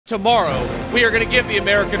Tomorrow, we are going to give the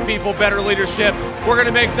American people better leadership. We're going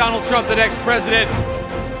to make Donald Trump the next president.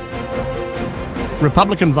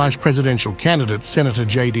 Republican vice presidential candidate Senator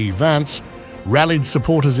JD Vance rallied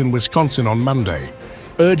supporters in Wisconsin on Monday,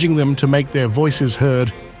 urging them to make their voices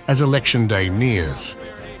heard as Election Day nears.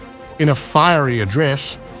 In a fiery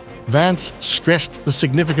address, Vance stressed the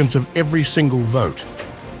significance of every single vote,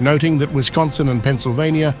 noting that Wisconsin and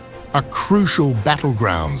Pennsylvania are crucial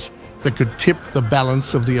battlegrounds that could tip the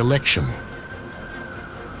balance of the election.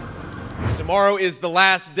 Tomorrow is the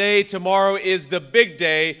last day. Tomorrow is the big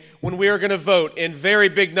day when we are going to vote in very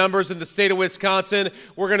big numbers in the state of Wisconsin.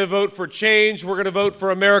 We're going to vote for change. We're going to vote for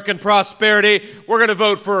American prosperity. We're going to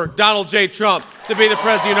vote for Donald J. Trump to be the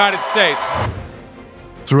President of the United States.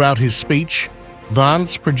 Throughout his speech,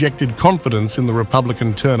 Vance projected confidence in the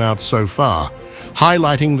Republican turnout so far,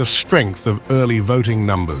 highlighting the strength of early voting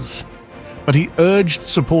numbers. But he urged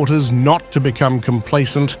supporters not to become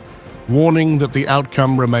complacent, warning that the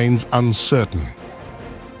outcome remains uncertain.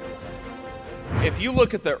 If you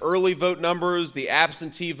look at the early vote numbers, the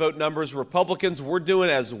absentee vote numbers, Republicans, we're doing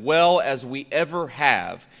as well as we ever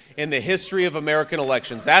have in the history of American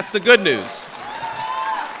elections. That's the good news.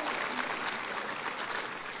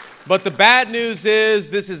 But the bad news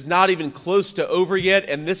is this is not even close to over yet,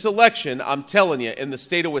 and this election, I'm telling you, in the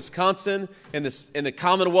state of Wisconsin, in the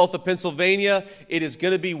Commonwealth of Pennsylvania, it is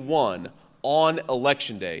going to be won on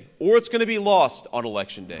Election Day, or it's going to be lost on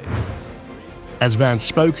Election Day. As Vance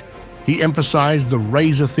spoke, he emphasized the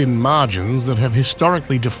razor-thin margins that have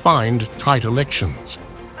historically defined tight elections,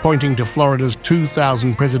 pointing to Florida's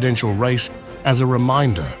 2000 presidential race as a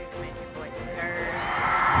reminder.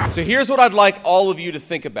 So here's what I'd like all of you to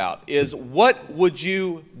think about is what would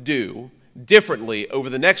you do differently over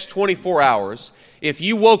the next 24 hours if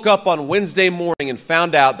you woke up on Wednesday morning and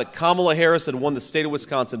found out that Kamala Harris had won the state of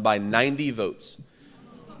Wisconsin by 90 votes?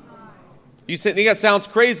 You think that sounds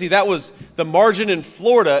crazy? That was the margin in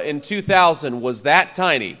Florida in 2000 was that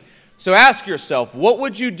tiny. So ask yourself, what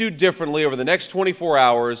would you do differently over the next 24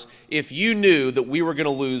 hours if you knew that we were going to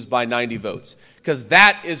lose by 90 votes? Because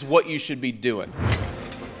that is what you should be doing.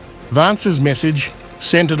 Vance's message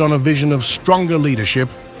centered on a vision of stronger leadership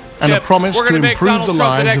and a promise to improve the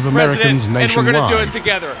lives of Americans nationwide,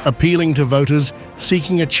 appealing to voters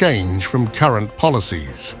seeking a change from current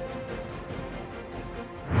policies.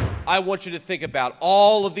 I want you to think about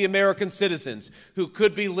all of the American citizens who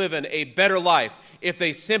could be living a better life if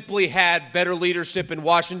they simply had better leadership in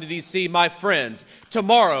Washington, D.C. My friends,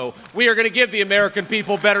 tomorrow we are going to give the American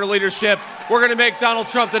people better leadership. We're going to make Donald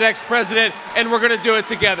Trump the next president, and we're going to do it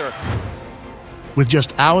together. With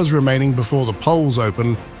just hours remaining before the polls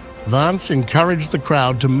open, Vance encouraged the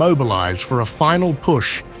crowd to mobilize for a final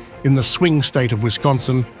push in the swing state of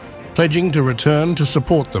Wisconsin, pledging to return to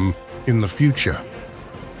support them in the future.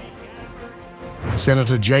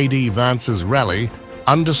 Senator JD Vance's rally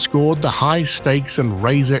underscored the high stakes and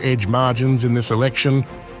razor-edge margins in this election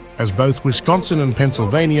as both Wisconsin and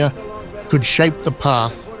Pennsylvania could shape the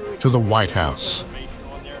path to the White House.